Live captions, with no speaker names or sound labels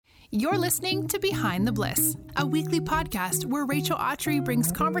You're listening to Behind the Bliss, a weekly podcast where Rachel Autry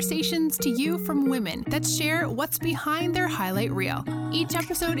brings conversations to you from women that share what's behind their highlight reel. Each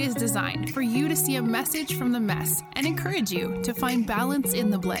episode is designed for you to see a message from the mess and encourage you to find balance in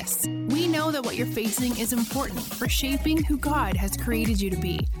the bliss. We know that what you're facing is important for shaping who God has created you to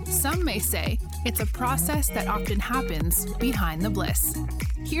be. Some may say it's a process that often happens behind the bliss.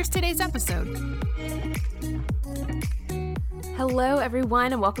 Here's today's episode. Hello,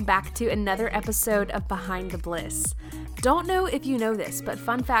 everyone, and welcome back to another episode of Behind the Bliss. Don't know if you know this, but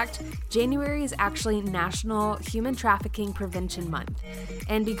fun fact, January is actually National Human Trafficking Prevention Month.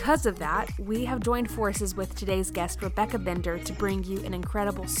 And because of that, we have joined forces with today's guest, Rebecca Bender, to bring you an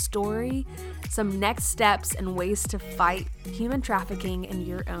incredible story, some next steps, and ways to fight human trafficking in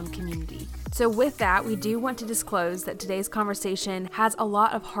your own community. So with that, we do want to disclose that today's conversation has a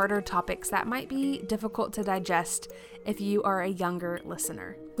lot of harder topics that might be difficult to digest if you are a younger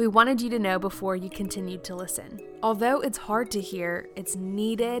listener. We wanted you to know before you continued to listen. Although it's hard to hear, it's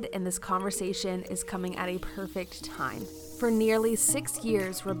needed, and this conversation is coming at a perfect time. For nearly 6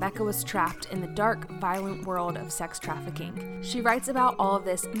 years, Rebecca was trapped in the dark, violent world of sex trafficking. She writes about all of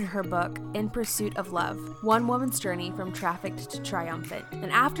this in her book, In Pursuit of Love, One Woman's Journey from Trafficked to Triumphant.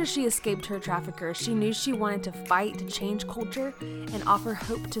 And after she escaped her trafficker, she knew she wanted to fight to change culture and offer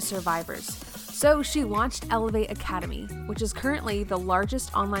hope to survivors. So she launched Elevate Academy, which is currently the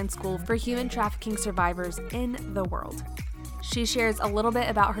largest online school for human trafficking survivors in the world. She shares a little bit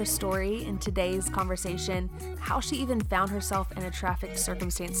about her story in today's conversation, how she even found herself in a trafficked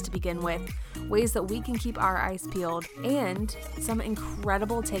circumstance to begin with, ways that we can keep our eyes peeled, and some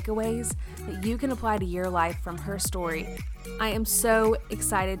incredible takeaways that you can apply to your life from her story. I am so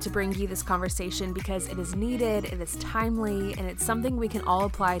excited to bring you this conversation because it is needed, it is timely, and it's something we can all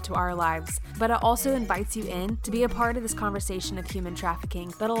apply to our lives. But it also invites you in to be a part of this conversation of human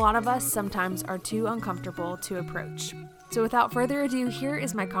trafficking that a lot of us sometimes are too uncomfortable to approach. So without further ado, here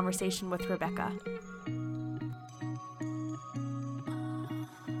is my conversation with Rebecca.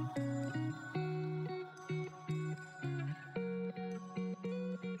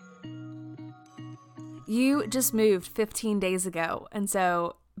 You just moved 15 days ago, and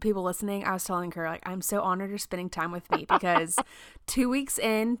so people listening, I was telling her, I'm so honored you're spending time with me because 2 weeks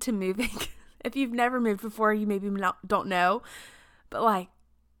into moving, if you've never moved before, you maybe don't know, but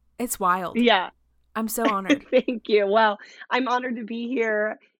it's wild. Yeah. I'm so honored. Thank you. Well, I'm honored to be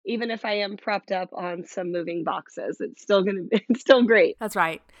here, even if I am prepped up on some moving boxes. It's still great. That's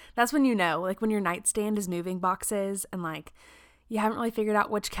right. That's when you know, when your nightstand is moving boxes and you haven't really figured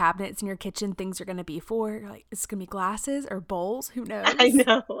out which cabinets in your kitchen things are going to be for. You're like, is it going to be glasses or bowls? Who knows? I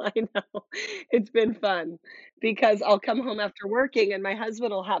know. It's been fun because I'll come home after working and my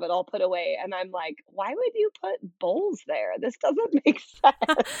husband will have it all put away. And I'm like, why would you put bowls there? This doesn't make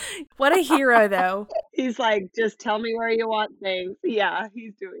sense. What a hero, though. He's like, just tell me where you want things. Yeah,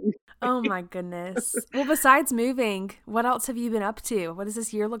 he's doing. Oh my goodness. Well, besides moving, what else have you been up to? What has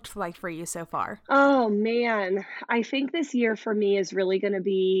this year looked like for you so far? Oh man, I think this year for me is really going to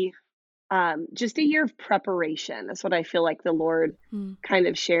be just a year of preparation. That's what I feel like the Lord kind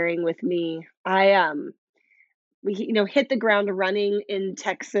of sharing with me. We hit the ground running in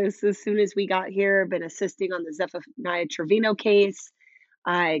Texas as soon as we got here. Been assisting on the Zephaniah Trevino case.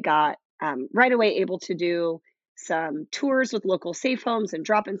 I got right away able to do some tours with local safe homes and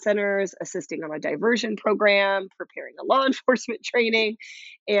drop-in centers, assisting on a diversion program, preparing a law enforcement training,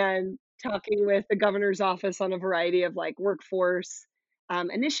 and talking with the governor's office on a variety of workforce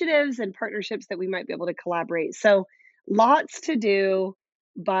initiatives and partnerships that we might be able to collaborate. So lots to do,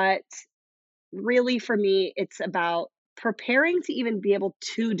 but really for me, it's about preparing to even be able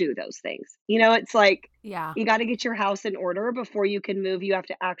to do those things. It's you got to get your house in order before you can move. You have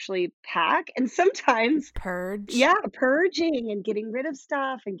to actually pack. And sometimes purge. Yeah, purging and getting rid of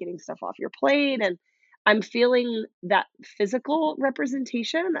stuff and getting stuff off your plate. And I'm feeling that physical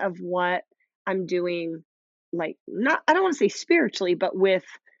representation of what I'm doing, I don't want to say spiritually, but with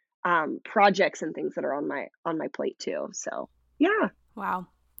projects and things that are on my plate too. So yeah. Wow.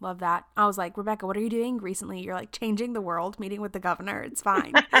 Love that. I was like, Rebecca, what are you doing recently? You're changing the world, meeting with the governor. It's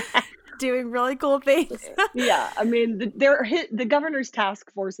fine. Doing really cool things. Yeah. I mean, the governor's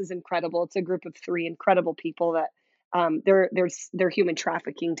task force is incredible. It's a group of 3 incredible people that their human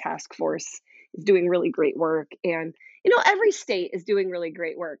trafficking task force is doing really great work. And, every state is doing really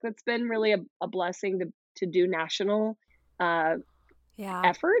great work. That's been really a blessing to do national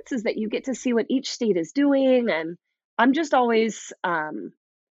efforts, is that you get to see what each state is doing. And I'm just always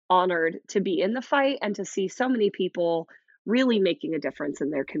honored to be in the fight and to see so many people really making a difference in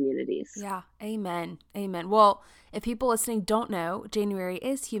their communities. Yeah. Amen. Amen. Well, if people listening don't know, January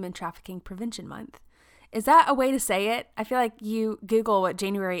is Human Trafficking Prevention Month. Is that a way to say it? I feel like you Google what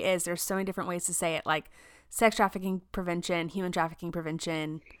January is. There's so many different ways to say it, like sex trafficking prevention, human trafficking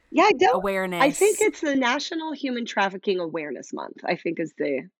prevention, Yeah, I think awareness. it's the National Human Trafficking Awareness Month, I think is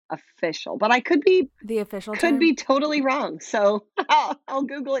the official, but I The official could term. be totally wrong. So I'll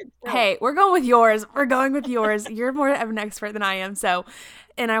Google it still. Hey, we're going with yours. We're going with yours. You're more of an expert than I am. So,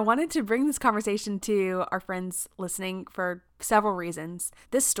 and I wanted to bring this conversation to our friends listening for several reasons.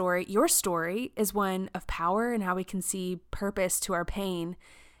 This story, your story, is one of power and how we can see purpose to our pain.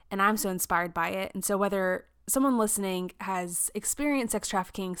 And I'm so inspired by it. And so, whether someone listening has experienced sex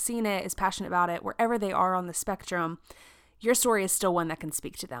trafficking, seen it, is passionate about it, wherever they are on the spectrum, your story is still one that can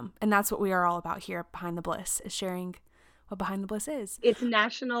speak to them. And that's what we are all about here at Behind the Bliss, is sharing what Behind the Bliss is. It's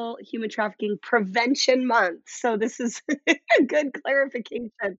National Human Trafficking Prevention Month. So this is a good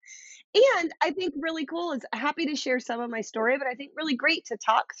clarification. And I think really cool is happy to share some of my story, but I think really great to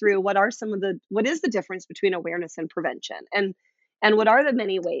talk through what is the difference between awareness and prevention, and what are the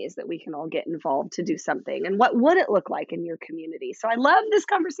many ways that we can all get involved to do something, and what would it look like in your community. So I love this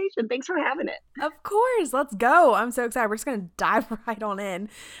conversation. Thanks for having it. Of course, let's go. I'm so excited. We're just going to dive right on in.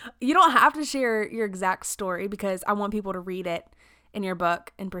 You don't have to share your exact story because I want people to read it in your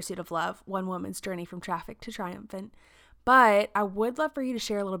book, In Pursuit of Love, One Woman's Journey from Traffic to Triumphant. But I would love for you to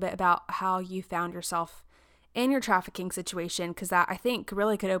share a little bit about how you found yourself in your trafficking situation, because that I think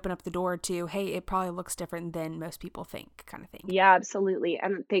really could open up the door to, hey, it probably looks different than most people think, kind of thing. Yeah, absolutely.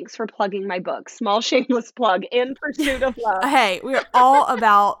 And thanks for plugging my book. Small shameless plug, In Pursuit of Love. Hey, we're all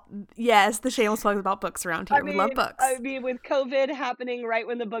about, yes, the shameless plugs about books around here. We love books. With COVID happening right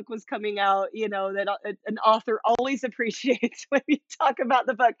when the book was coming out, that an author always appreciates when we talk about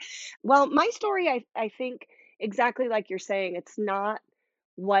the book. Well, my story, I think exactly like you're saying, it's not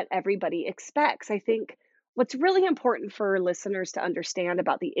what everybody expects. I think what's really important for listeners to understand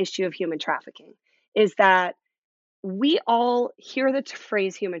about the issue of human trafficking is that we all hear the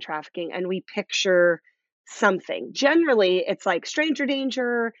phrase human trafficking and we picture something. Generally, it's like stranger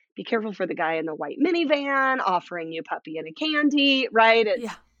danger, be careful for the guy in the white minivan offering you puppy and a candy, right? Yeah.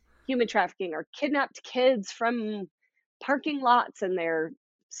 It's human trafficking or kidnapped kids from parking lots and they're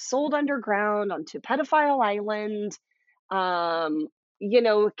sold underground onto pedophile island.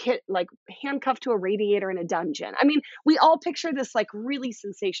 Kid like handcuffed to a radiator in a dungeon. I mean, we all picture this like really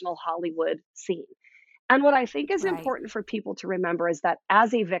sensational Hollywood scene. And what I think is Right. important for people to remember is that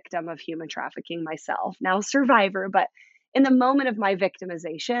as a victim of human trafficking myself, now a survivor, but in the moment of my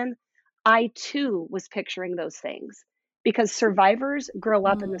victimization, I too was picturing those things because survivors grow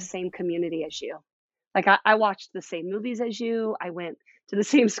up in the Mm. same community as you. Like I watched the same movies as you, I went to the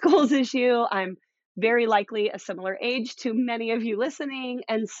same schools as you. I'm very likely a similar age to many of you listening.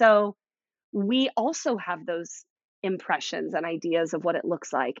 And so we also have those impressions and ideas of what it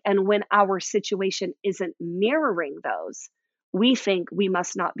looks like. And when our situation isn't mirroring those, we think we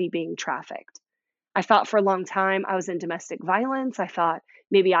must not be being trafficked. I thought for a long time I was in domestic violence. I thought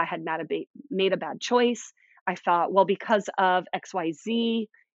maybe I had made a bad choice. I thought, well, because of XYZ,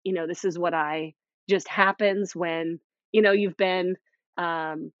 this is what I just happens when, you've been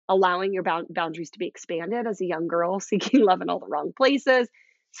allowing your boundaries to be expanded as a young girl, seeking love in all the wrong places.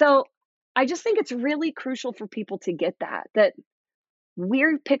 So I just think it's really crucial for people to get that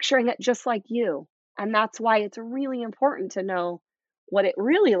we're picturing it just like you. And that's why it's really important to know what it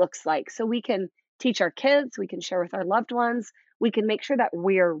really looks like so we can teach our kids, we can share with our loved ones, we can make sure that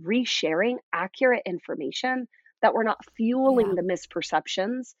we're resharing accurate information, that we're not fueling Yeah. the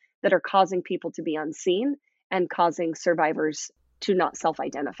misperceptions that are causing people to be unseen and causing survivors to not self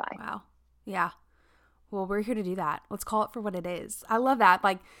identify. Wow. Yeah. Well, we're here to do that. Let's call it for what it is. I love that.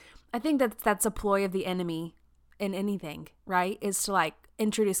 Like, I think that's a ploy of the enemy in anything, right? Is to like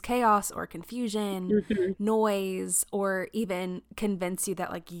introduce chaos or confusion, Mhm. noise, or even convince you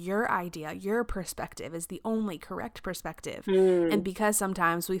that like your idea, your perspective is the only correct perspective. Mm. And because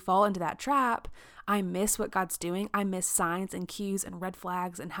sometimes we fall into that trap, I miss what God's doing. I miss signs and cues and red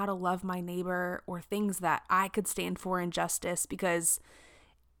flags and how to love my neighbor or things that I could stand for in justice because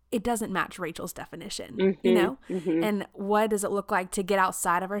it doesn't match Rachel's definition, Mhm. Mhm. And what does it look like to get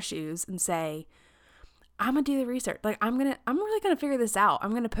outside of our shoes and say, I'm going to do the research. Like, I'm really going to figure this out.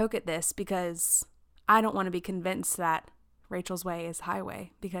 I'm going to poke at this because I don't want to be convinced that Rachel's way is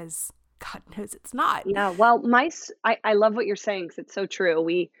highway because God knows it's not. Yeah, well, I love what you're saying because it's so true.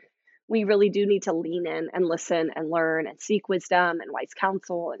 We really do need to lean in and listen and learn and seek wisdom and wise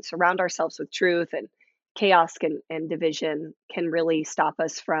counsel and surround ourselves with truth, and and division can really stop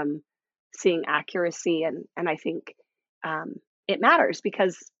us from seeing accuracy, and I think um, it matters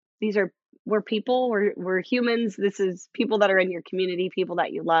because these are we're people, we're humans. This is people that are in your community, people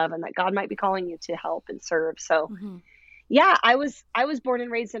that you love, and that God might be calling you to help and serve. So Hmm. yeah, I was born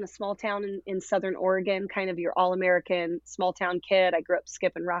and raised in a small town in Southern Oregon, kind of your all American small town kid. I grew up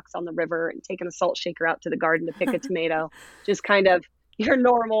skipping rocks on the river and taking a salt shaker out to the garden to pick a tomato. Just kind of your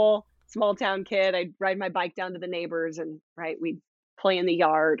normal small town kid. I'd ride my bike down to the neighbors and right, we'd play in the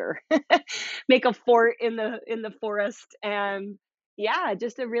yard or make a fort in the forest. And yeah,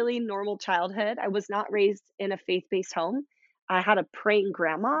 just a really normal childhood. I was not raised in a faith-based home. I had a praying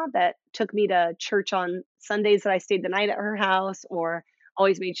grandma that took me to church on Sundays that I stayed the night at her house or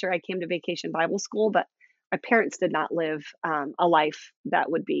always made sure I came to vacation Bible school. But my parents did not live a life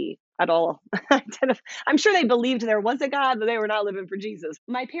that would be at all. I'm sure they believed there was a God, but they were not living for Jesus.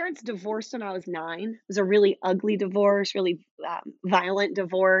 My parents divorced when I was 9. It was a really ugly divorce, really violent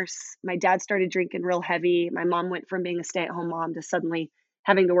divorce. My dad started drinking real heavy. My mom went from being a stay at home mom to suddenly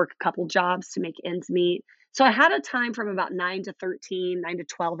having to work a couple jobs to make ends meet. So I had a time from about 9 to 13, 9 to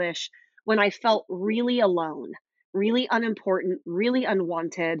 12ish, when I felt really alone, really unimportant, really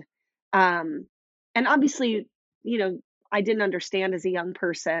unwanted. Um, and obviously, you know, I didn't understand as a young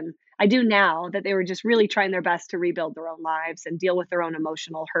person. I do now that they were just really trying their best to rebuild their own lives and deal with their own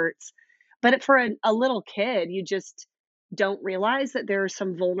emotional hurts. But for a little kid, you just don't realize that there are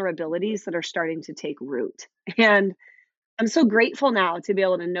some vulnerabilities that are starting to take root. And I'm so grateful now to be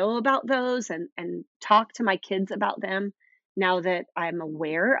able to know about those and talk to my kids about them now that I'm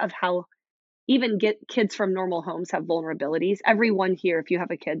aware of how even get kids from normal homes have vulnerabilities. Everyone here, if you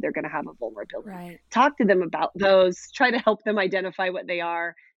have a kid, they're going to have a vulnerability. Right. Talk to them about those, try to help them identify what they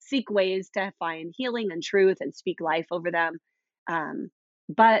are, seek ways to find healing and truth and speak life over them. Um,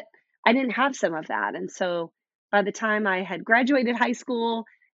 but I didn't have some of that. And so by the time I had graduated high school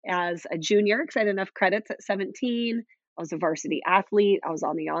as a junior, because I had enough credits at 17, I was a varsity athlete. I was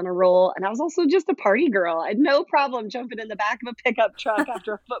on the honor roll. And I was also just a party girl. I had no problem jumping in the back of a pickup truck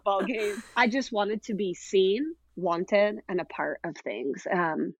after a football game. I just wanted to be seen, wanted, and a part of things.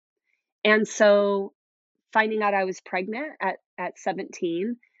 And so finding out I was pregnant at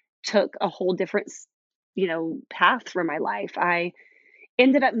 17 took a whole different, path for my life. I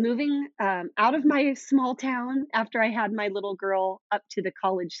ended up moving out of my small town after I had my little girl up to the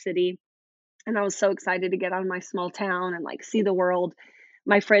college city, and I was so excited to get out of my small town and like see the world.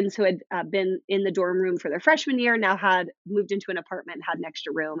 My friends who had been in the dorm room for their freshman year now had moved into an apartment and had an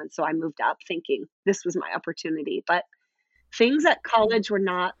extra room. And so I moved up thinking this was my opportunity. But things at college were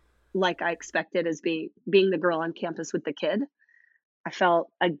not like I expected as being the girl on campus with the kid. I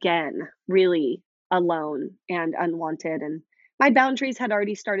felt again really alone and unwanted. And my boundaries had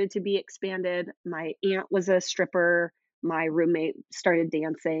already started to be expanded. My aunt was a stripper. My roommate started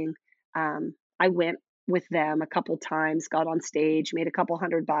dancing. I went with them a couple times, got on stage, made a couple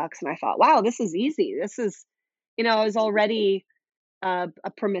 $100, and I thought, wow, this is easy. This is, I was already a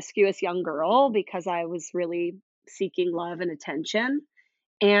promiscuous young girl because I was really seeking love and attention.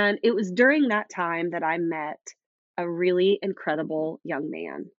 And it was during that time that I met a really incredible young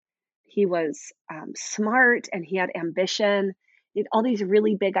man. He was smart and he had ambition. He had all these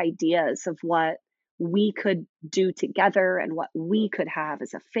really big ideas of what we could do together and what we could have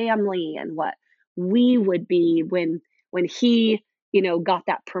as a family and what we would be when he, got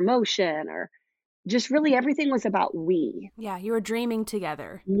that promotion or just really everything was about we. Yeah, you were dreaming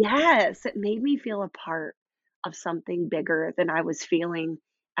together. Yes, it made me feel a part of something bigger than I was feeling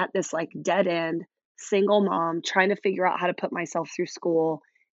at this like dead end single mom trying to figure out how to put myself through school,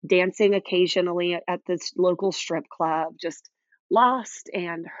 dancing occasionally at this local strip club, just lost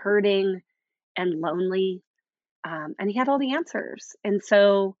and hurting and lonely. And he had all the answers. And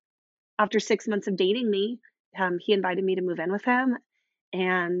so after 6 months of dating me, he invited me to move in with him.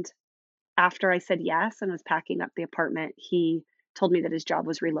 And after I said yes and was packing up the apartment, he told me that his job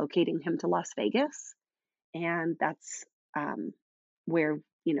was relocating him to Las Vegas. And that's where,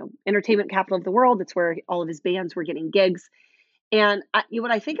 entertainment capital of the world. It's where all of his bands were getting gigs. And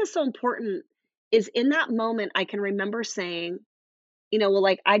what I think is so important is in that moment, I can remember saying, well,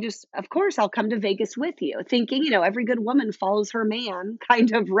 like, of course, I'll come to Vegas with you, thinking, every good woman follows her man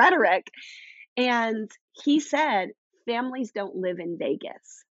kind of rhetoric. And he said, families don't live in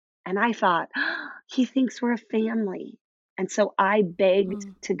Vegas. And I thought, he thinks we're a family. And so I begged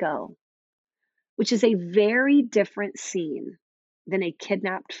Mm. to go, which is a very different scene than a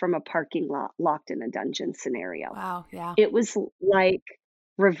kidnapped from a parking lot, locked in a dungeon scenario. Wow, yeah. It was like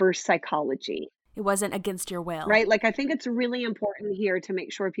reverse psychology. It wasn't against your will. Right? Like, I think it's really important here to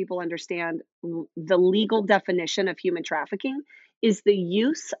make sure people understand the legal definition of human trafficking is the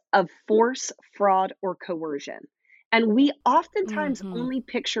use of force, fraud, or coercion. And we oftentimes Mm-hmm. only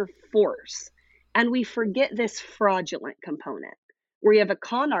picture force, and we forget this fraudulent component where you have a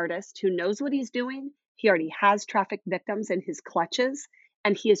con artist who knows what he's doing. He already has traffic victims in his clutches,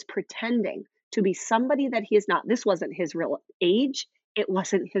 and he is pretending to be somebody that he is not. This wasn't his real age, it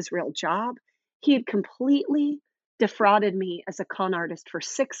wasn't his real job. He had completely defrauded me as a con artist for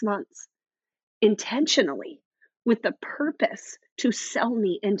 6 months intentionally with the purpose to sell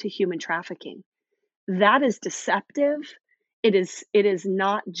me into human trafficking. That is deceptive. It is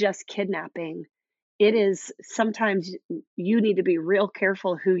not just kidnapping. It is sometimes you need to be real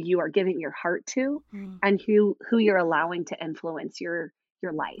careful who you are giving your heart to Mm. and who you're allowing to influence your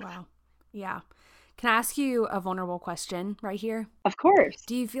life. Wow. Yeah. Can I ask you a vulnerable question right here? Of course.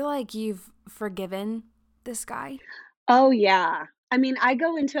 Do you feel like you've forgiven this guy? Oh yeah. I mean, I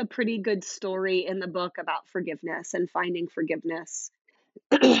go into a pretty good story in the book about forgiveness and finding forgiveness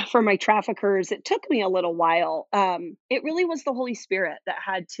for my traffickers. It took me a little while. It really was the Holy Spirit that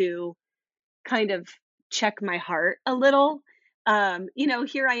had to kind of check my heart a little.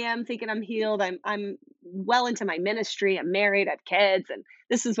 Here I am thinking I'm healed. I'm well into my ministry. I'm married, I have kids, and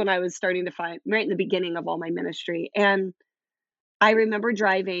this is when I was starting to find right in the beginning of all my ministry. And I remember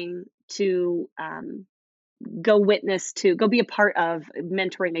driving to go be a part of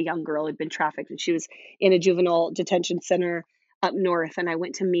mentoring a young girl who'd been trafficked, and she was in a juvenile detention center up north. And I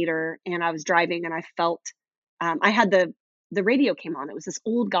went to meet her, and I was driving, and I felt I had the radio came on. It was this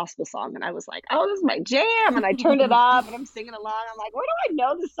old gospel song, and I was like, "Oh, this is my jam!" And I turned it up, and I'm singing along. I'm like, "Where do I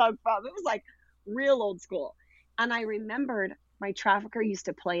know this song from?" It was like real old school. And I remembered my trafficker used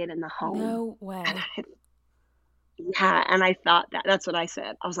to play it in the home. No way. And I thought that's what I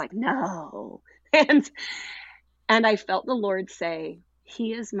said. I was like, "No." And I felt the Lord say,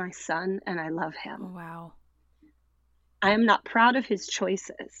 "He is my son and I love Oh, him. wow. I am not proud of his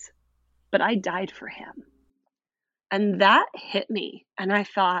choices, but I died for him." And that hit me. And I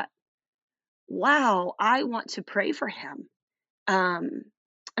thought, wow, I want to pray for him. Um,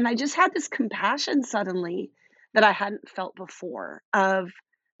 and I just had this compassion suddenly that I hadn't felt before of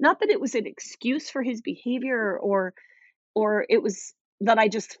not that it was an excuse for his behavior or it was that I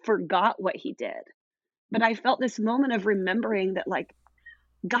just forgot what he did. But I felt this moment of remembering that like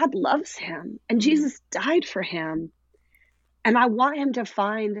God loves him and Mm. Jesus died for him. And I want him to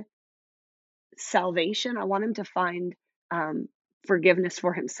find salvation. I want him to find forgiveness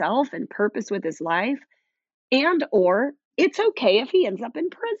for himself and purpose with his life. And or it's okay if he ends up in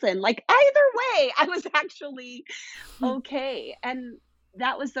prison. Like either way, I was actually okay. And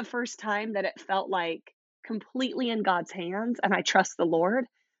that was the first time that it felt like completely in God's hands and I trust the Lord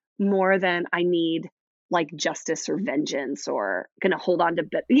more than I need like justice or vengeance or gonna hold on to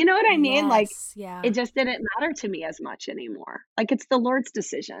you know what I mean? Like Yes. Yeah. it just didn't matter to me as much anymore. Like it's the Lord's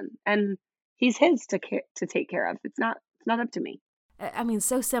decision and he's his to take care of. It's not up to me. I mean,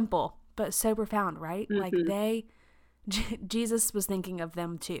 so simple, but so profound, right? Like Mhm. Jesus was thinking of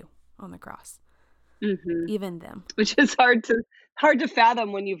them too on the cross, Mhm. even them. Which is hard to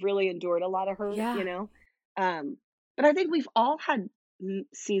fathom when you've really endured a lot of hurt, Yeah. you know? Um, but I think we've all had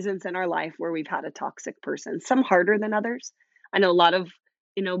seasons in our life where we've had a toxic person, some harder than others. I know a lot of,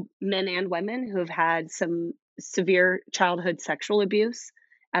 men and women who have had some severe childhood sexual abuse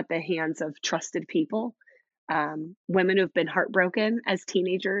at the hands of trusted people, women who've been heartbroken as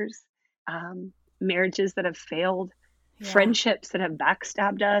teenagers, marriages that have failed, Yeah. friendships that have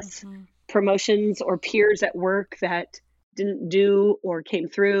backstabbed us, Mhm. promotions or peers at work that didn't do or came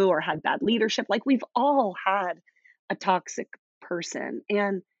through or had bad leadership. Like we've all had a toxic person.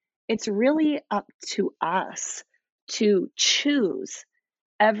 And it's really up to us to choose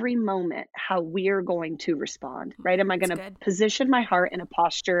every moment how we're going to respond, right? Am I That's going to good. position my heart in a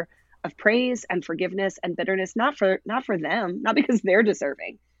posture of praise and forgiveness and bitterness, not for them, not because they're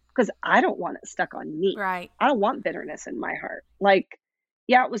deserving, because I don't want it stuck on me. Right. I don't want bitterness in my heart. Like,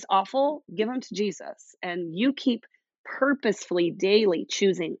 yeah, it was awful. Give them to Jesus. And you keep purposefully daily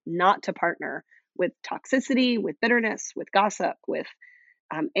choosing not to partner with toxicity, with bitterness, with gossip, with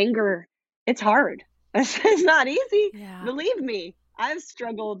anger. It's hard. It's not easy. Yeah. Believe me, I've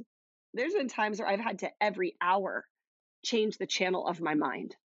struggled. There's been times where I've had to every hour change the channel of my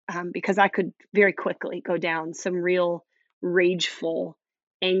mind because I could very quickly go down some real rageful,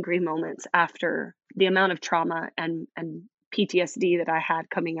 angry moments after the amount of trauma and PTSD that I had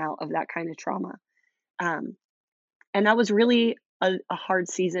coming out of that kind of trauma. Um, and that was really a hard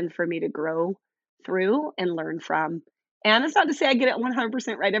season for me to grow through and learn from. And it's not to say I get it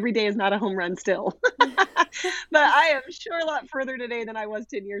 100% right. Every day is not a home run still. But I am sure a lot further today than I was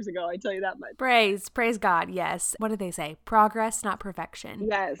 10 years ago. I tell you that much. Praise God. Yes. What do they say? Progress, not perfection.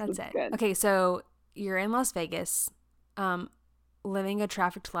 Yes, That's that's it. good. Okay, so you're in Las Vegas. living a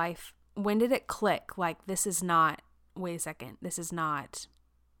trafficked life, when did it click? Like, this is not, wait a second, this isn't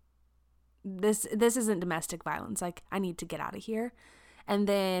domestic violence. Like, I need to get out of here. And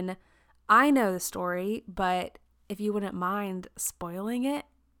then I know the story, but if you wouldn't mind spoiling it,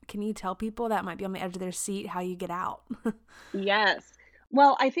 can you tell people that might be on the edge of their seat how you get out? Yes.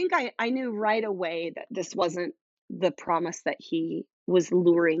 Well, I think I knew right away that this wasn't the promise that he was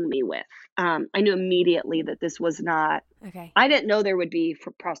luring me with. I knew immediately that this was not, Okay. I didn't know there would be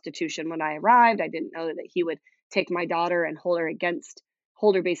for prostitution when I arrived. I didn't know that he would take my daughter and hold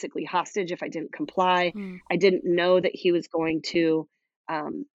her basically hostage if I didn't comply. I didn't know that he was going to,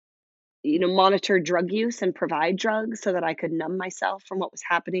 um, monitor drug use and provide drugs so that I could numb myself from what was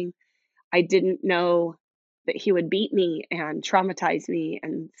happening. I didn't know that he would beat me and traumatize me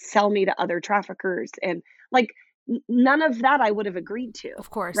and sell me to other traffickers, and like none of that I would have agreed to. Of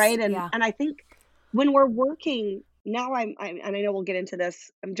course. Right. And Yeah. and I think when we're working now, and I know we'll get into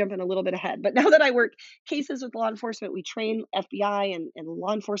this, I'm jumping a little bit ahead, but now that I work cases with law enforcement, we train FBI and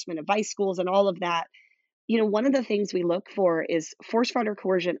law enforcement advice schools and all of that. One of the things we look for is force, fraud, or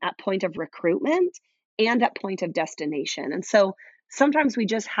coercion at point of recruitment and at point of destination. And so sometimes we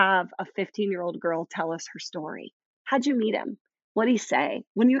just have a 15-year-old girl tell us her story. How'd you meet him? What'd he say?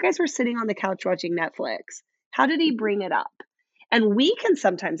 When you guys were sitting on the couch watching Netflix, how did he bring it up? And we can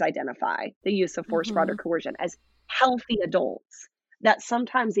sometimes identify the use of force, fraud, or coercion as healthy adults that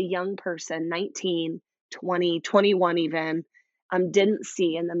sometimes a young person, 19, 20, 21 even, didn't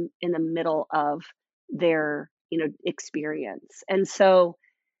see in the middle of their experience. And so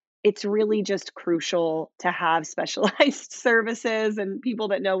it's really just crucial to have specialized services and people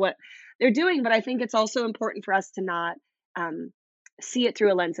that know what they're doing. But I think it's also important for us to not see it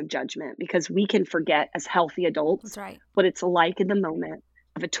through a lens of judgment, because we can forget as healthy adults That's right. what it's like in the moment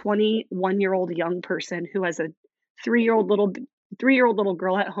of a 21-year-old young person who has a 3-year-old little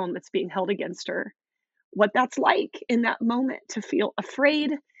girl at home that's being held against her. What that's like in that moment, to feel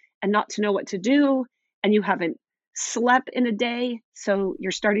afraid and not to know what to do, and you haven't slept in a day, so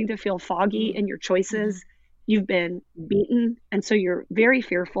you're starting to feel foggy in your choices. You've been beaten, and so you're very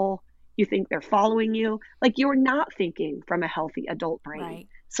fearful. You think they're following you. Like, you're not thinking from a healthy adult brain. Right.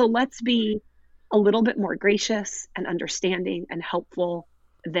 So let's be a little bit more gracious and understanding and helpful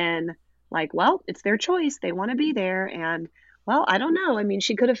than like, well, it's their choice. They want to be there. And well, I don't know. I mean,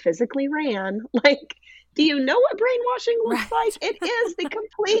 she could have physically ran. Like, do you know what brainwashing looks Right. like? It is the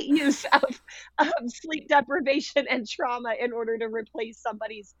complete use of sleep deprivation and trauma in order to replace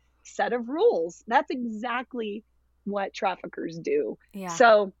somebody's set of rules. That's exactly what traffickers do. Yeah.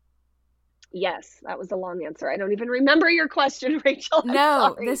 So, yes, that was a long answer. I don't even remember your question, Rachel. I'm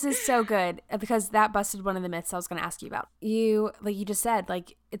No, sorry. this is so good, because that busted one of the myths I was going to ask you about. Like you just said,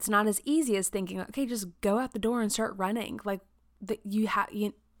 like, it's not as easy as thinking, okay, just go out the door and start running. Like,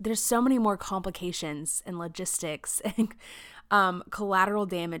 there's so many more complications and logistics and collateral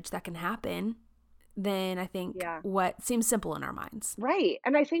damage that can happen than I think what seems simple in our minds. Right.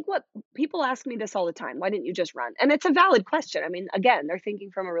 And I think what people ask me this all the time, why didn't you just run? And it's a valid question. I mean, again, they're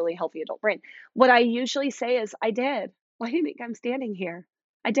thinking from a really healthy adult brain. What I usually say is, I did. Why do you think I'm standing here?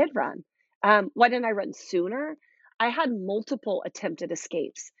 I did run. Why didn't I run sooner? I had multiple attempted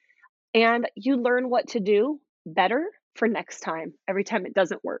escapes. And you learn what to do better for next time, every time it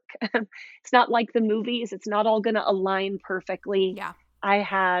doesn't work. It's not like the movies, it's not all going to align perfectly. Yeah.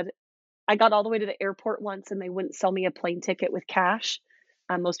 I got all the way to the airport once and they wouldn't sell me a plane ticket with cash.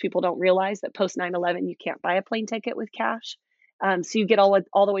 Most people don't realize that post 9/11, you can't buy a plane ticket with cash. So you get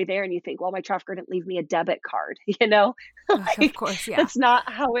all the way there and you think, well, my trafficker didn't leave me a debit card, Ugh, Like, of course, yeah. that's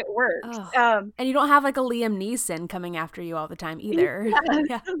not how it works. And you don't have like a Liam Neeson coming after you all the time either.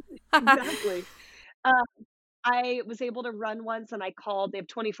 Yes, exactly. I was able to run once and they have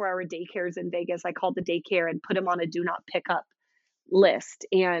 24-hour daycares in Vegas. I called the daycare and put him on a do not pick up list.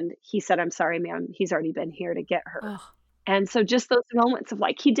 And he said, I'm sorry, ma'am, he's already been here to get her. Ugh. And so just those moments of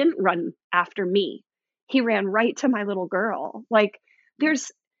like, he didn't run after me. He ran right to my little girl. Like,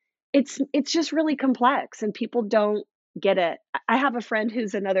 it's just really complex and people don't get it. I have a friend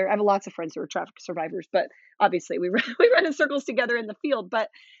I have lots of friends who are traffic survivors, but obviously we run in circles together in the field, but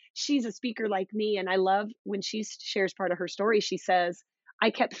she's a speaker like me. And I love when she shares part of her story. She says, I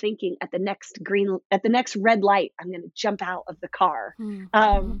kept thinking at the next red light, I'm going to jump out of the car.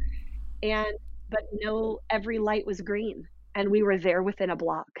 Mm-hmm. But no, every light was green and we were there within a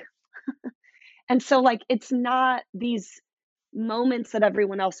block. And so like, it's not these moments that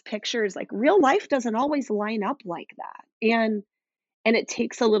everyone else pictures. Like, real life doesn't always line up like that. And it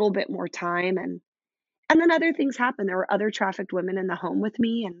takes a little bit more time. And then other things happen. There were other trafficked women in the home with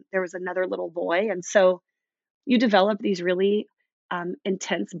me and there was another little boy. And so you develop these really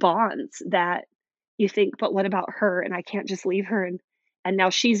intense bonds that you think, but what about her? And I can't just leave her. And now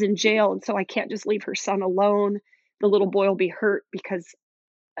she's in jail. And so I can't just leave her son alone. The little boy will be hurt because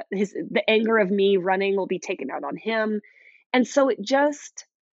the anger of me running will be taken out on him. And so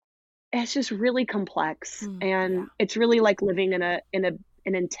it's just really complex, Yeah. and it's really like living in an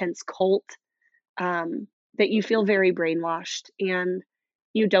intense cult, that you feel very brainwashed, and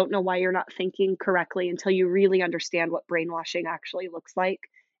you don't know why you're not thinking correctly until you really understand what brainwashing actually looks like,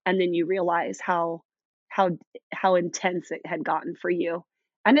 and then you realize how how intense it had gotten for you.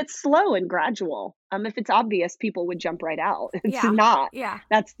 And it's slow and gradual. If it's obvious, people would jump right out. It's Yeah. not. Yeah.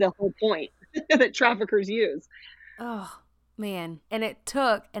 That's the whole point that traffickers use. Oh, man. And it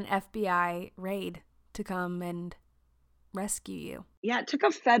took an FBI raid to come and rescue you. Yeah, it took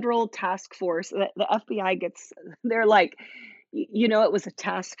a federal task force. The FBI gets, they're like, it was a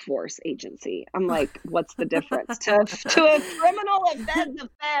task force agency. I'm like, what's the difference? To a criminal offense, the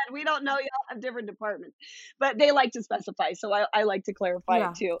Fed, we don't know. Y'all have different departments, but they like to specify. So I like to clarify it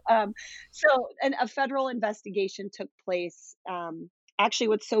Yeah. too. So a federal investigation took place. Actually,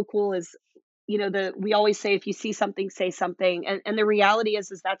 what's so cool is, we always say, if you see something, say something. And the reality is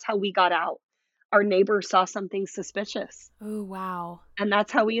that's how we got out. Our neighbor saw something suspicious. Oh, wow. And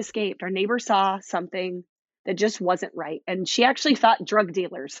that's how we escaped. Our neighbor saw something that just wasn't right, and she actually thought drug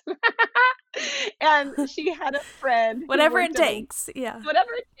dealers. And she had a friend who Whatever it worked at takes. Yeah.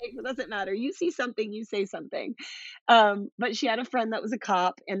 whatever it takes, it doesn't matter. You see something, you say something. But she had a friend that was a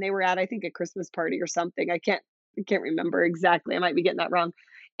cop, and they were at, I think, a Christmas party or something. I can't remember exactly. I might be getting that wrong.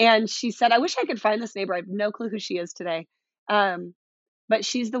 And she said, "I wish I could find this neighbor. I have no clue who she is today." But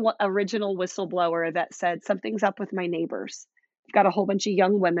she's the original whistleblower that said, "Something's up with my neighbors. I've got a whole bunch of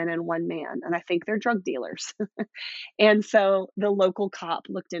young women and one man, and I think they're drug dealers." And so the local cop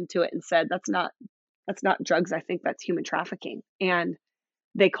looked into it and said, "That's not drugs. I think that's human trafficking." And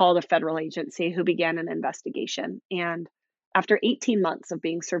they called a federal agency who began an investigation. And after 18 months of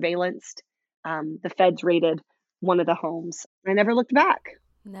being surveillanced, the feds raided one of the homes. I never looked back,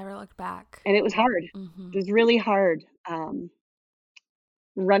 Never looked back. and it was hard. Mm-hmm. It was really hard.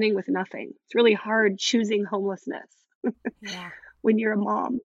 Running with nothing. It's really hard choosing homelessness Yeah. when you're a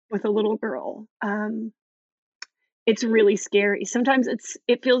mom with a little girl. It's really scary. Sometimes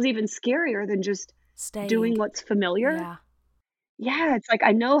it feels even scarier than just doing Staying. what's familiar. Yeah. Yeah, it's like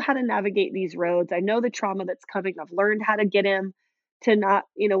I know how to navigate these roads. I know the trauma that's coming. I've learned how to get him to not,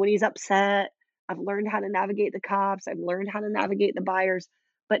 when he's upset. I've learned how to navigate the cops. I've learned how to navigate the buyers.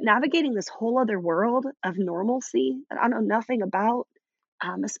 But navigating this whole other world of normalcy that I know nothing about,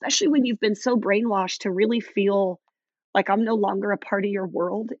 especially when you've been so brainwashed to really feel like I'm no longer a part of your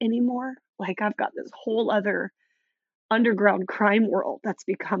world anymore. Like I've got this whole other underground crime world that's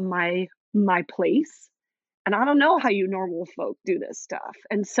become my place. And I don't know how you normal folk do this stuff.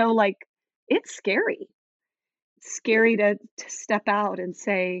 And so like it's scary. It's scary to step out and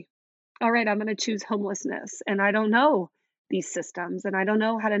say, all right, I'm going to choose homelessness. And I don't know these systems, and I don't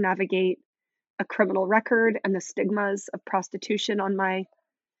know how to navigate a criminal record and the stigmas of prostitution on my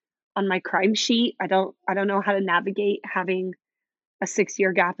crime sheet. I don't know how to navigate having a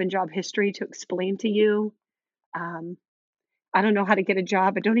 6-year gap in job history to explain to you. Um, I don't know how to get a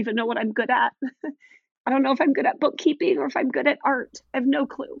job. I don't even know what I'm good at. I don't know if I'm good at bookkeeping or if I'm good at art. I have no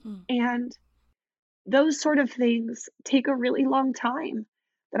clue. Mm. And those sort of things take a really long time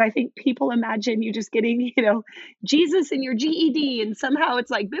that I think people imagine you just getting, Jesus and your GED, and somehow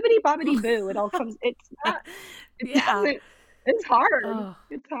it's like bibbity bobbity boo. It all comes, it's not, it Yeah. doesn't, it's hard. Oh.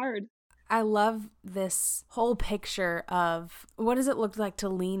 It's hard. I love this whole picture of what does it look like to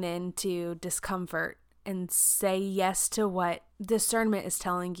lean into discomfort and say yes to what discernment is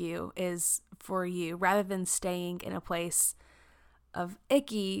telling you is for you, rather than staying in a place of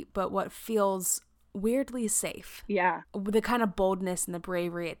icky, but what feels weirdly safe. Yeah. The kind of boldness and the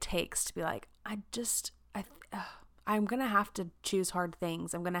bravery it takes to be like, I'm going to have to choose hard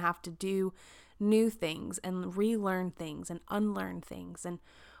things. I'm going to have to do new things and relearn things and unlearn things and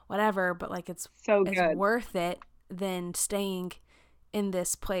whatever. But like, it's worth it than staying in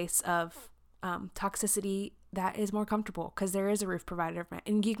this place of toxicity that is more comfortable, because there is a roof provided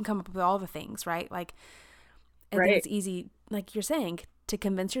and you can come up with all the things, right? Like, I think it's easy, like you're saying, to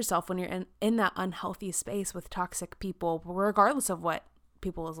convince yourself when you're in that unhealthy space with toxic people, regardless of what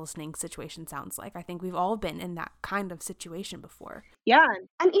people is listening situation sounds like. I think we've all been in that kind of situation before. Yeah.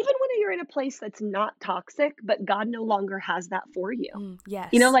 And even when you're in a place that's not toxic, but God no longer has that for you. Yes.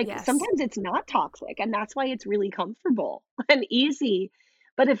 Yes. Sometimes it's not toxic, and that's why it's really comfortable and easy.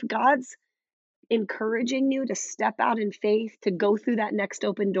 But if God's encouraging you to step out in faith, to go through that next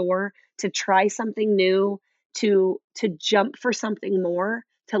open door, to try something new, to jump for something more,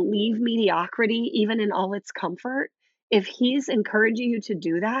 to leave mediocrity even in all its comfort, if he's encouraging you to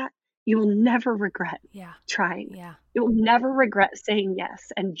do that, you will never regret Yeah. trying. Yeah. You will never regret saying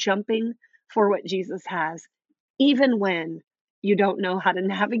yes and jumping for what Jesus has, even when you don't know how to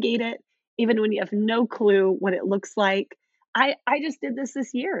navigate it, even when you have no clue what it looks like. I just did this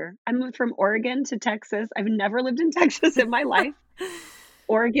year. I moved from Oregon to Texas. I've never lived in Texas in my life.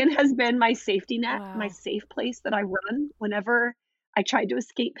 Oregon has been my safety net, my Wow. safe place that I run. Whenever I tried to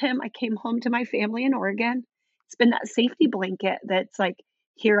escape him, I came home to my family in Oregon. It's been that safety blanket that's like,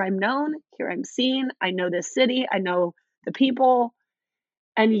 here I'm known, here I'm seen, I know this city, I know the people.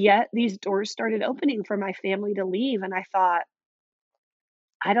 And yet these doors started opening for my family to leave. And I thought,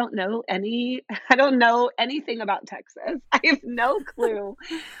 I don't know anything about Texas. I have no clue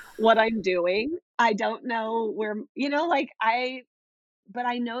what I'm doing. I don't know where, like but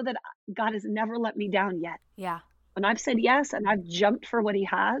I know that God has never let me down yet. Yeah. When I've said yes and I've jumped for what he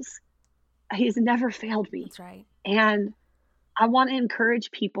has, he's never failed me. That's right. And I want to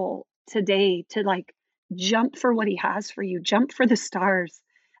encourage people today to like jump for what he has for you, jump for the stars.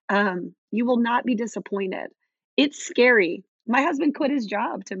 You will not be disappointed. It's scary. My husband quit his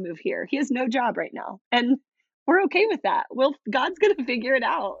job to move here. He has no job right now. And we're okay with that. God's going to figure it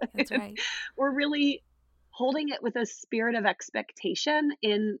out. That's And right. we're really holding it with a spirit of expectation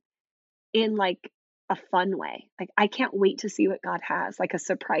in like a fun way. Like I can't wait to see what God has, like a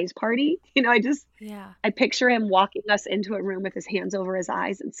surprise party. Yeah. I picture him walking us into a room with his hands over his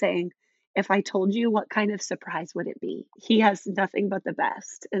eyes and saying, "If I told you, what kind of surprise would it be?" He has nothing but the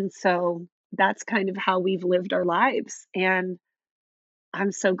best. And so that's kind of how we've lived our lives. And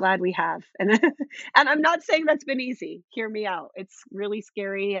I'm so glad we have. And and I'm not saying that's been easy. Hear me out. It's really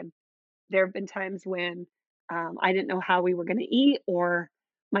scary. And there have been times when I didn't know how we were going to eat, or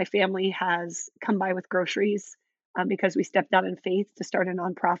my family has come by with groceries because we stepped out in faith to start a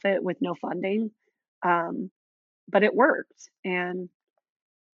nonprofit with no funding. Um, but it worked, and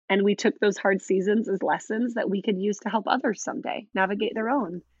we took those hard seasons as lessons that we could use to help others someday navigate their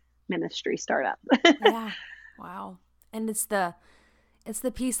own ministry startup. Yeah. Wow. And it's the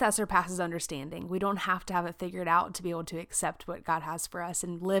peace that surpasses understanding. We don't have to have it figured out to be able to accept what God has for us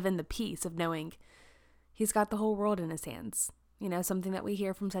and live in the peace of knowing he's got the whole world in his hands. Something that we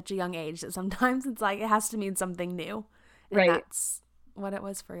hear from such a young age that sometimes it's like it has to mean something new. And Right. that's what it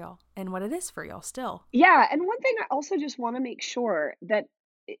was for y'all and what it is for y'all still. Yeah, and one thing I also just want to make sure that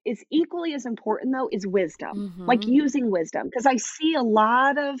is equally as important though is wisdom. Like Mm-hmm. using wisdom, because I see a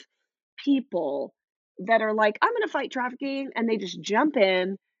lot of people that are like, "I'm going to fight trafficking," and they just jump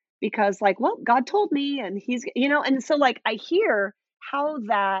in because like, "Well, God told me," and and so like I hear how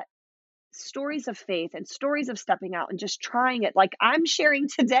that stories of faith and stories of stepping out and just trying it like I'm sharing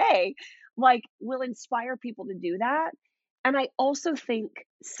today, like will inspire people to do that. And I also think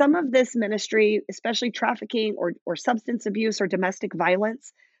some of this ministry, especially trafficking or substance abuse or domestic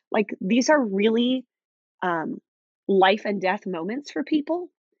violence, like these are really um, life and death moments for people.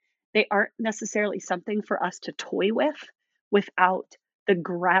 They aren't necessarily something for us to toy with without the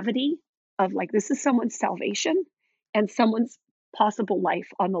gravity of like, this is someone's salvation and someone's possible life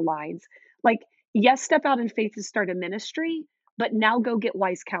on the lines. Like, yes, step out in faith to start a ministry, but now go get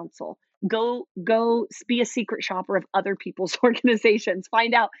wise counsel. Go be a secret shopper of other people's organizations.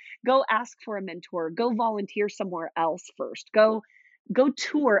 Find out, go ask for a mentor, go volunteer somewhere else first. Go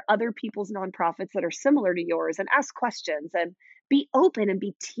tour other people's nonprofits that are similar to yours and ask questions and be open and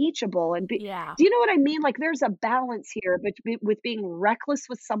be teachable and be Yeah. do you know what I mean? Like there's a balance here with being reckless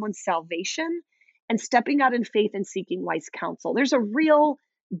with someone's salvation and stepping out in faith and seeking wise counsel. There's a real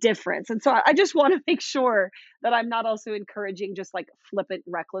difference. And so I just want to make sure that I'm not also encouraging just like flippant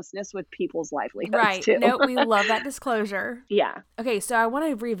recklessness with people's livelihoods Right. too. Nope. We love that disclosure. Yeah. Okay. So I want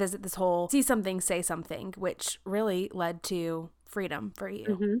to revisit this whole see something, say something, which really led to freedom for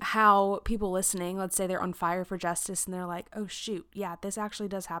you. Hmm. How people listening, let's say they're on fire for justice and they're like, oh, shoot. Yeah, this actually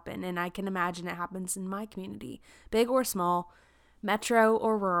does happen. And I can imagine it happens in my community, big or small, metro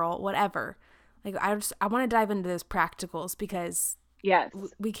or rural, whatever. Like I want to dive into those practicals because Yes.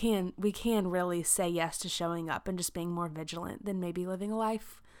 we can really say yes to showing up and just being more vigilant than maybe living a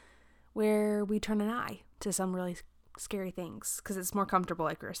life where we turn an eye to some really scary things because it's more comfortable,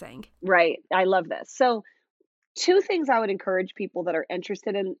 like we were saying. Right. I love this. So two things I would encourage people that are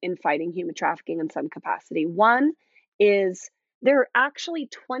interested in fighting human trafficking in some capacity. One is there are actually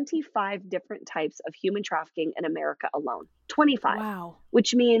 25 different types of human trafficking in America alone. 25, Wow.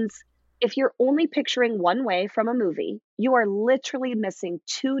 which means If you're only picturing one way from a movie, you are literally missing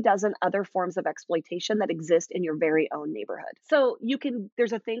 24 other forms of exploitation that exist in your very own neighborhood. So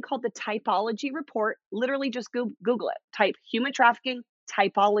there's a thing called the typology report. Literally just Google it. Type human trafficking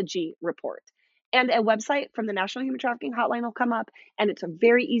typology report. And a website from the National Human Trafficking Hotline will come up, and it's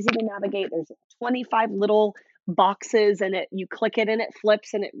very easy to navigate. There's 25 little boxes, and you click it and it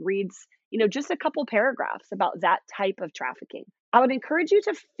flips and it reads, just a couple paragraphs about that type of trafficking. I would encourage you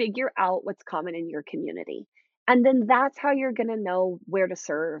to figure out what's common in your community. And then that's how you're going to know where to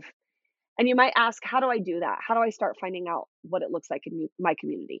serve. And you might ask, how do I do that? How do I start finding out what it looks like in my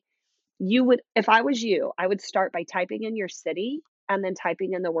community? If I was you, I would start by typing in your city and then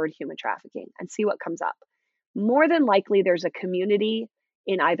typing in the word human trafficking and see what comes up. More than likely, there's a community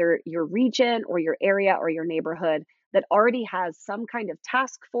in either your region or your area or your neighborhood that already has some kind of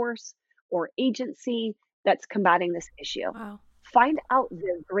task force or agency that's combating this issue. Wow. Find out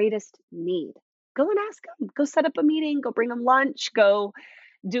their greatest need. Go and ask them. Go set up a meeting. Go bring them lunch. Go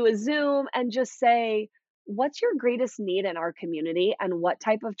do a Zoom and just say, what's your greatest need in our community and what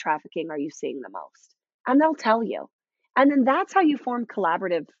type of trafficking are you seeing the most? And they'll tell you. And then that's how you form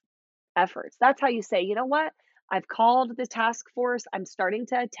collaborative efforts. That's how you say, you know what? I've called the task force. I'm starting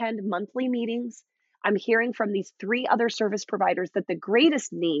to attend monthly meetings. I'm hearing from these 3 other service providers that the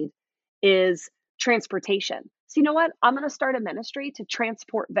greatest need is transportation. So you know what? I'm going to start a ministry to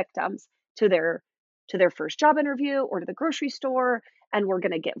transport victims to their first job interview or to the grocery store, and we're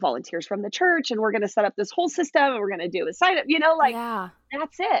going to get volunteers from the church, and we're going to set up this whole system, and we're going to do a sign up, Yeah.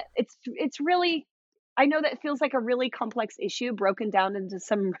 That's it. It's really, I know that feels like a really complex issue broken down into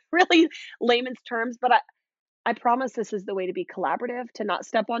some really layman's terms, but I promise this is the way to be collaborative, to not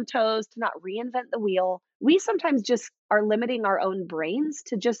step on toes, to not reinvent the wheel. We sometimes just are limiting our own brains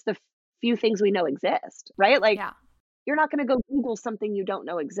to just the few things we know exist, right? Like, Yeah. you're not going to go Google something you don't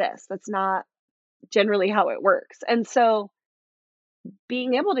know exists. That's not generally how it works. And so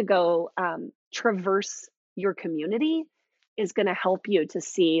being able to go traverse your community is going to help you to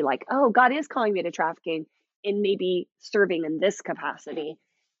see, like, oh, God is calling me to trafficking, and maybe serving in this capacity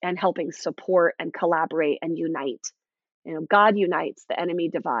and helping support and collaborate and unite. God unites, the enemy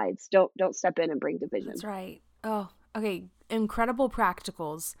divides. Don't step in and bring division. That's right. Oh, okay. Incredible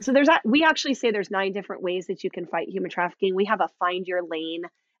practicals. So we actually say there's 9 different ways that you can fight human trafficking. We have a Find Your Lane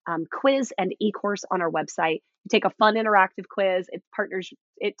quiz and e-course on our website. You take a fun interactive quiz.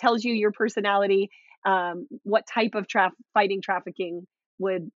 It tells you your personality, what type of fighting trafficking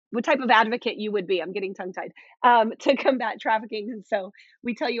what type of advocate you would be. I'm getting tongue tied, to combat trafficking. And so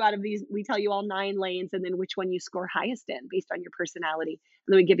we tell you all 9 lanes, and then which one you score highest in based on your personality.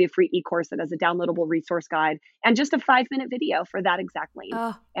 And then we give you a free e-course that has a downloadable resource guide and just a 5-minute video for that exact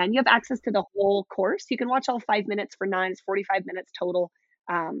lane. And you have access to the whole course. You can watch all 5 minutes for 9. It's 45 minutes total.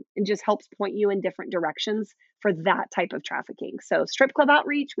 And just helps point you in different directions for that type of trafficking. So strip club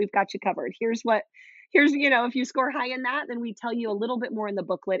outreach, we've got you covered. Here's, if you score high in that, then we tell you a little bit more in the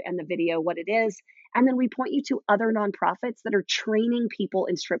booklet and the video what it is. And then we point you to other nonprofits that are training people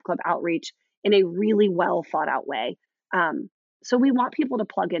in strip club outreach in a really well thought out way. So we want people to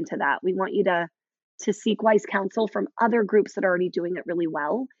plug into that. We want you to seek wise counsel from other groups that are already doing it really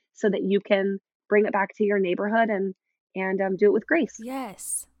well, so that you can bring it back to your neighborhood and do it with grace.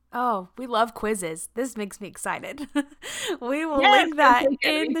 Yes. Oh, we love quizzes. This makes me excited. We will link that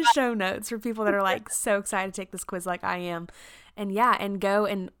in the show notes for people that are like so excited to take this quiz like I am. And yeah, and go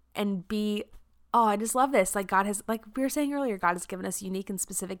and be, oh, I just love this. Like God has, like we were saying earlier, God has given us unique and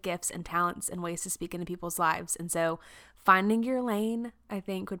specific gifts and talents and ways to speak into people's lives. And so finding your lane, I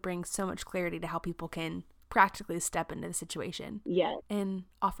think, would bring so much clarity to how people can practically step into the situation. Yeah. And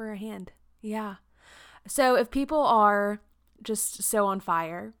offer a hand. Yeah. So if people are just so on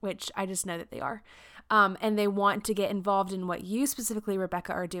fire, which I just know that they are, and they want to get involved in what you specifically,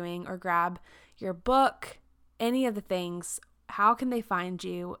 Rebecca, are doing, or grab your book, any of the things, how can they find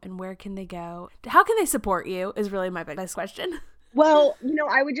you and where can they go? How can they support you is really my biggest question. Well,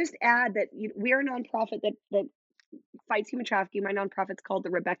 I would just add that we are a nonprofit that fights human trafficking. My nonprofit's called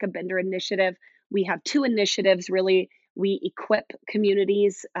the Rebecca Bender Initiative. We have 2 initiatives, really. We equip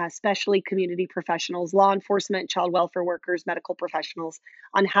communities, especially community professionals, law enforcement, child welfare workers, medical professionals,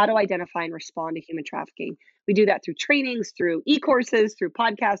 on how to identify and respond to human trafficking. We do that through trainings, through e-courses, through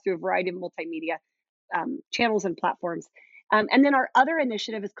podcasts, through a variety of multimedia channels and platforms. And then our other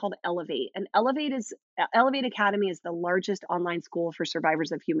initiative is called Elevate. And Elevate Academy is the largest online school for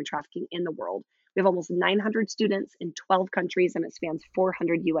survivors of human trafficking in the world. We have almost 900 students in 12 countries, and it spans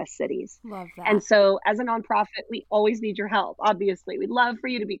 400 U.S. cities. Love that. And so as a nonprofit, we always need your help. Obviously, we'd love for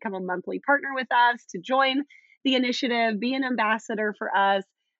you to become a monthly partner with us, to join the initiative, be an ambassador for us.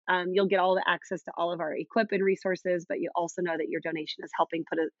 You'll get all the access to all of our equip and resources, but you also know that your donation is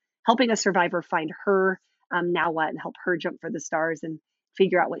helping a survivor find her now what, and help her jump for the stars and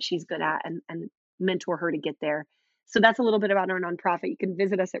figure out what she's good at and mentor her to get there. So that's a little bit about our nonprofit. You can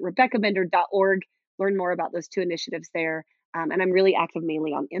visit us at RebeccaBender.org, learn more about those 2 initiatives there. And I'm really active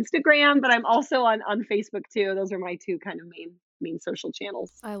mainly on Instagram, but I'm also on Facebook too. Those are my 2 kind of main social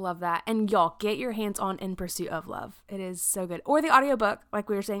channels. I love that. And y'all, get your hands on In Pursuit of Love. It is so good. Or the audiobook, like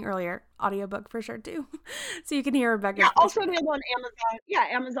we were saying earlier, audiobook for sure too. So you can hear Rebecca. Yeah, also available on Amazon. Yeah,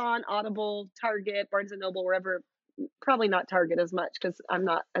 Amazon, Audible, Target, Barnes & Noble, wherever. Probably not Target as much because I'm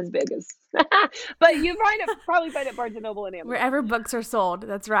not as big as, but you probably find it Barnes & Noble and Amazon. Wherever books are sold.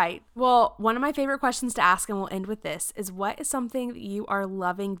 That's right. Well, one of my favorite questions to ask, and we'll end with this, is what is something that you are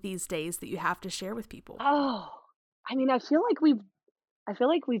loving these days that you have to share with people? Oh, I mean, I feel like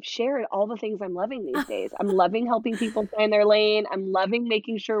we've shared all the things I'm loving these days. I'm loving helping people stay in their lane. I'm loving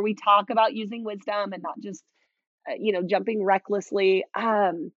making sure we talk about using wisdom and not just, jumping recklessly.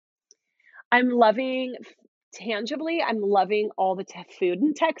 I'm loving tangibly. I'm loving all the food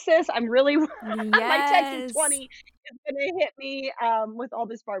in Texas. I'm really, my Texas 20 is going to hit me with all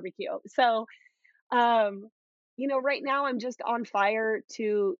this barbecue. So, right now I'm just on fire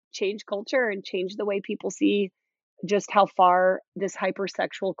to change culture and change the way people see just how far this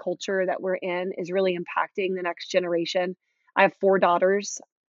hypersexual culture that we're in is really impacting the next generation. I have 4 daughters.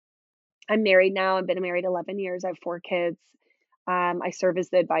 I'm married now. I've been married 11 years. I have 4 kids. I serve as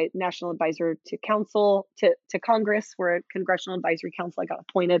the National Advisor to Congress. We're a Congressional Advisory Council. I got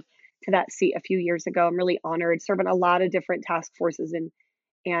appointed to that seat a few years ago. I'm really honored, serving a lot of different task forces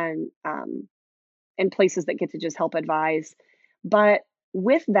and places that get to just help advise. But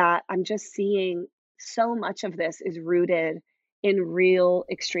with that, I'm just seeing so much of this is rooted in real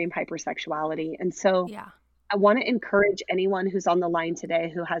extreme hypersexuality. And so I want to encourage anyone who's on the line today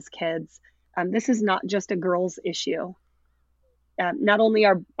who has kids. This is not just a girls' issue. Not only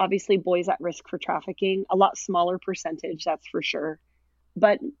are obviously boys at risk for trafficking, a lot smaller percentage, that's for sure.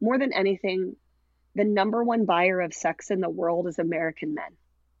 But more than anything, the number 1 buyer of sex in the world is American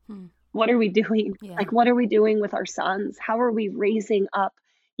men. What are we doing? Like, what are we doing with our sons? How are we raising up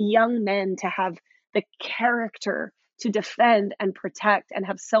young men to have the character to defend and protect and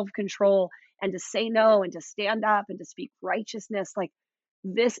have self-control and to say no and to stand up and to speak righteousness? Like,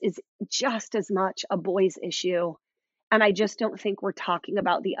 this is just as much a boys' issue. And I just don't think we're talking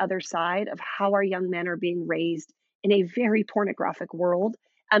about the other side of how our young men are being raised in a very pornographic world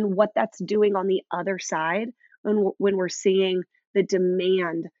and what that's doing on the other side when we're seeing the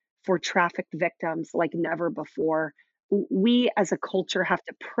demand for trafficked victims like never before. We as a culture have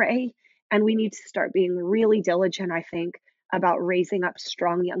to pray, and we need to start being really diligent, I think, about raising up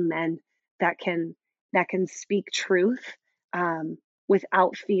strong young men that can speak truth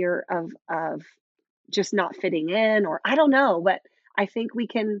without fear of just not fitting in, or I don't know, but I think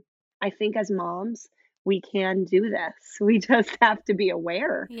as moms, we can do this. We just have to be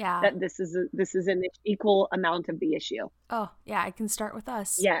aware that this is an equal amount of the issue. Oh, yeah, it can start with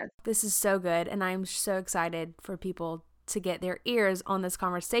us. Yes. This is so good, and I'm so excited for people to get their ears on this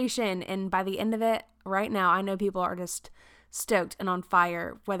conversation. And by the end of it, right now, I know people are just stoked and on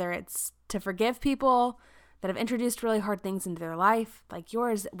fire, whether it's to forgive people that have introduced really hard things into their life, like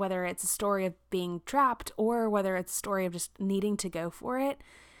yours, whether it's a story of being trapped or whether it's a story of just needing to go for it.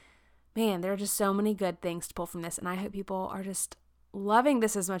 Man, there are just so many good things to pull from this, and I hope people are just loving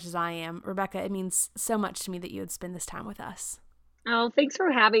this as much as I am. Rebecca, it means so much to me that you would spend this time with us. Oh, thanks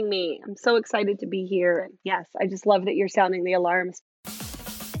for having me. I'm so excited to be here. Yes, I just love that you're sounding the alarms.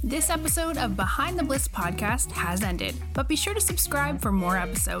 This episode of Behind the Bliss podcast has ended, but be sure to subscribe for more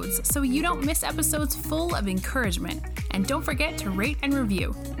episodes so you don't miss episodes full of encouragement. And don't forget to rate and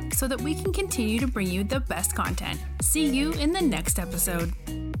review so that we can continue to bring you the best content. See you in the next episode.